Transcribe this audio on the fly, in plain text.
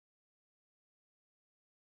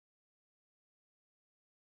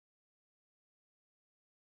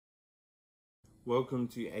Welcome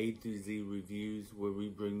to A through Z Reviews, where we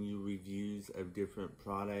bring you reviews of different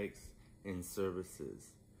products and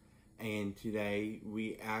services. And today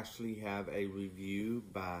we actually have a review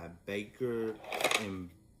by Baker and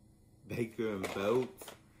Boats.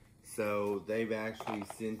 So they've actually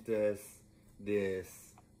sent us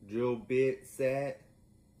this drill bit set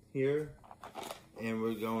here, and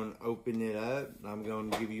we're going to open it up. I'm going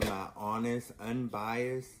to give you my honest,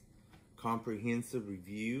 unbiased, comprehensive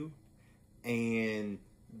review. And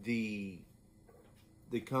the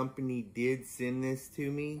company did send this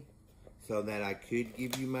to me so that I could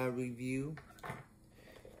give you my review.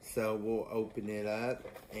 So we'll open it up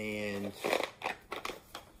and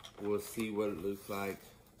we'll see what it looks like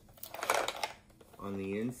on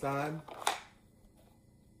the inside.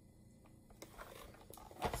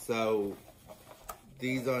 So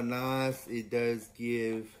these are nice. It does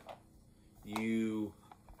give you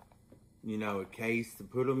a case to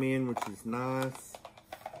put them in, which is nice.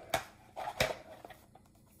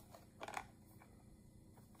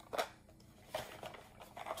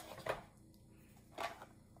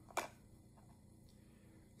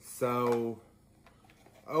 So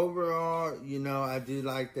overall, I do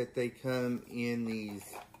like that they come in these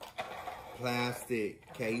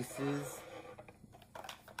plastic cases,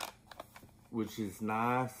 which is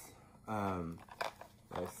nice.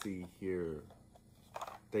 Let's see here.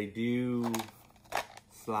 They do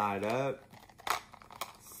slide up,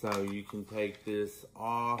 so you can take this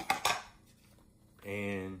off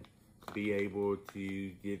and be able to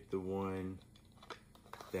get the one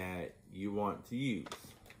that you want to use.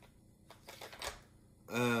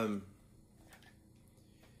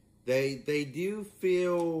 They do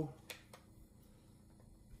feel,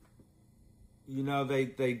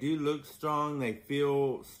 they do look strong. They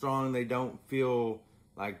feel strong. They don't feel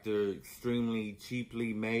like they're extremely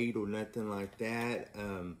cheaply made or nothing like that.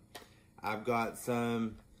 I've got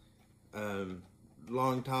some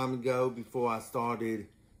long time ago before I started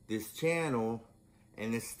this channel,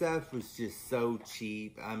 and this stuff was just so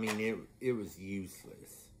cheap. I mean, it was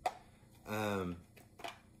useless.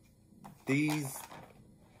 These,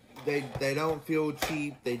 they don't feel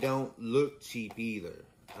cheap. They don't look cheap either.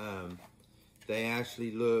 They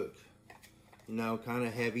actually look, kind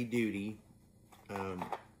of heavy duty.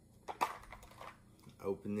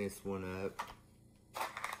 Open this one up.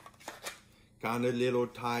 Kind of little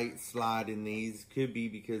tight slide in these. Could be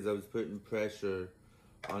because I was putting pressure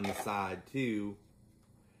on the side too.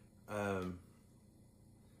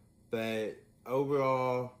 But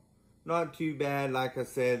overall, not too bad. Like I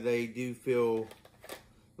said, they do feel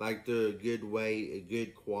like they're a good weight, a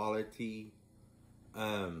good quality.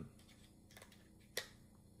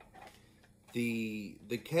 The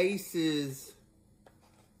cases,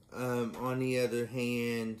 on the other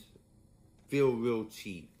hand, feel real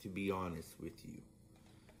cheap, to be honest with you.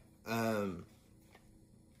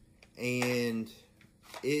 And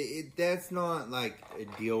that's not like a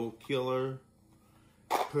deal killer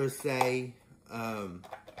per se.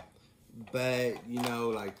 But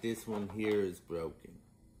like this one here is broken.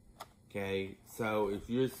 Okay, so if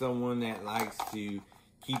you're someone that likes to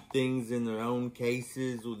keep things in their own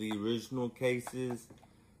cases or the original cases,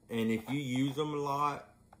 and if you use them a lot,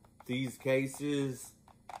 these cases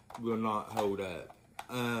will not hold up.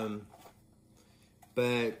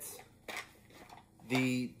 But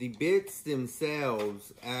the bits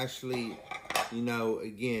themselves actually,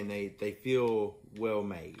 again, they feel well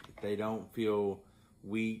made. They don't feel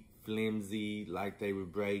weak, flimsy, like they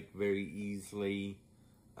would break very easily.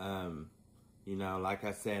 Like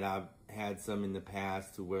I said, I've had some in the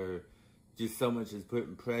past to where just so much as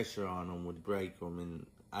putting pressure on them would break them, and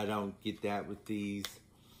I don't get that with these.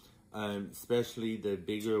 Especially the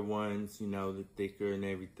bigger ones, the thicker and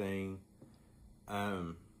everything.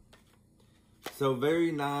 So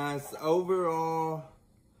very nice. Overall,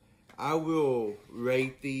 I will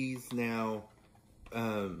rate these. Now,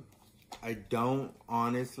 I don't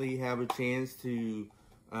honestly have a chance to,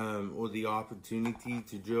 or the opportunity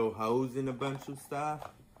to drill holes in a bunch of stuff.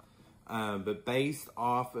 But based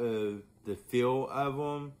off of the feel of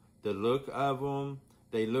them, the look of them,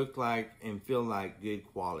 they look like and feel like good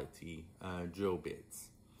quality drill bits.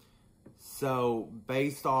 So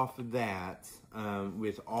based off of that,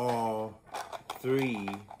 with all three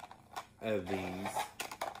of these,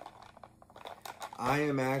 I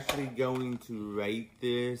am actually going to rate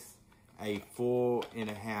this a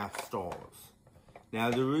 4.5 stars.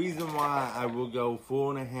 Now the reason why I will go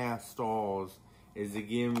 4.5 stars is,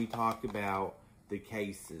 again, we talk about the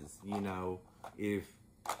cases.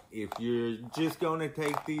 If you're just going to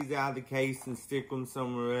take these out of the case and stick them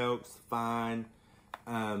somewhere else, fine.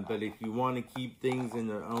 But if you want to keep things in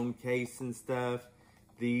their own case and stuff,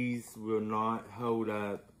 these will not hold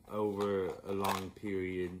up over a long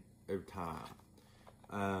period of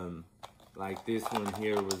time. Like this one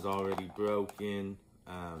here was already broken.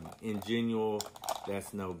 In general,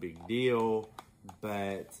 that's no big deal.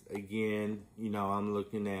 But again, you know, I'm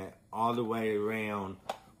looking at all the way around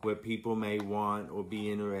what people may want or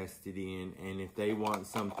be interested in. And if they want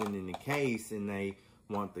something in the case and they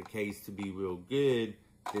want the case to be real good,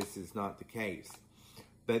 this is not the case.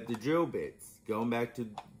 But the drill bits, going back to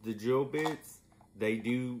the drill bits, they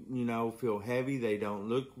do, you know, feel heavy. They don't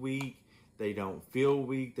look weak. They don't feel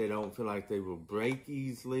weak. They don't feel like they will break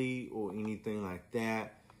easily or anything like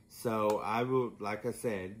that. So I will, like I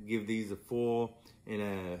said, give these a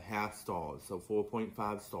 4.5 stars, so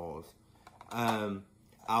 4.5 stars.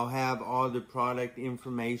 I'll have all the product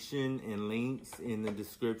information and links in the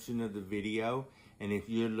description of the video. And if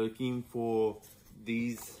you're looking for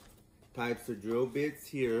these types of drill bits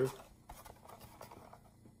here,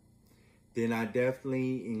 then I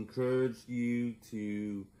definitely encourage you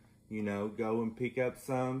to, you know, go and pick up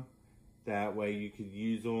some. That way you could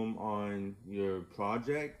use them on your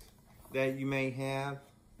project that you may have.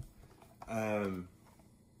 And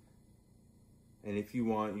if you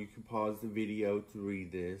want, you can pause the video to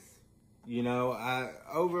read this. You know,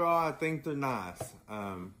 overall, I think they're nice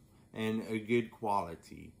and a good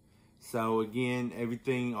quality. So again,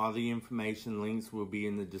 everything, all the information, links will be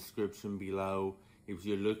in the description below. If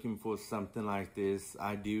you're looking for something like this,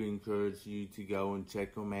 I do encourage you to go and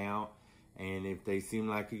check them out. And if they seem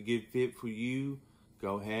like a good fit for you,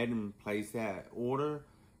 go ahead and place that order.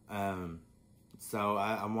 So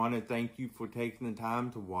I want to thank you for taking the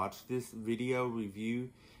time to watch this video review.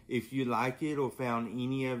 If you like it or found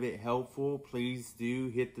any of it helpful, please do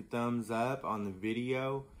hit the thumbs up on the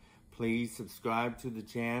video. Please subscribe to the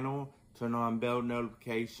channel. Turn on bell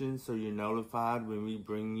notifications so you're notified when we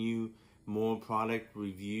bring you more product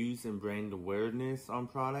reviews and brand awareness on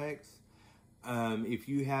products. If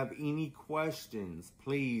you have any questions,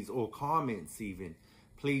 please, or comments even,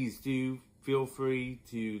 please do feel free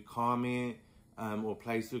to comment or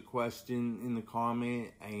place your question in the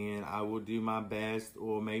comment, and I will do my best,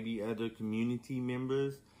 or maybe other community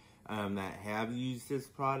members that have used this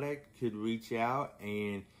product could reach out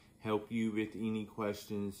and help you with any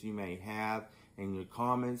questions you may have. And your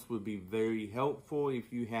comments would be very helpful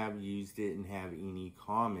if you have used it and have any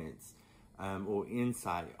comments or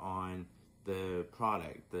insight on the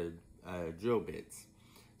product, the drill bits.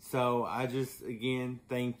 So I just, again,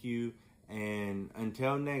 thank you. And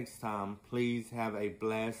until next time, please have a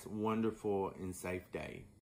blessed, wonderful, and safe day.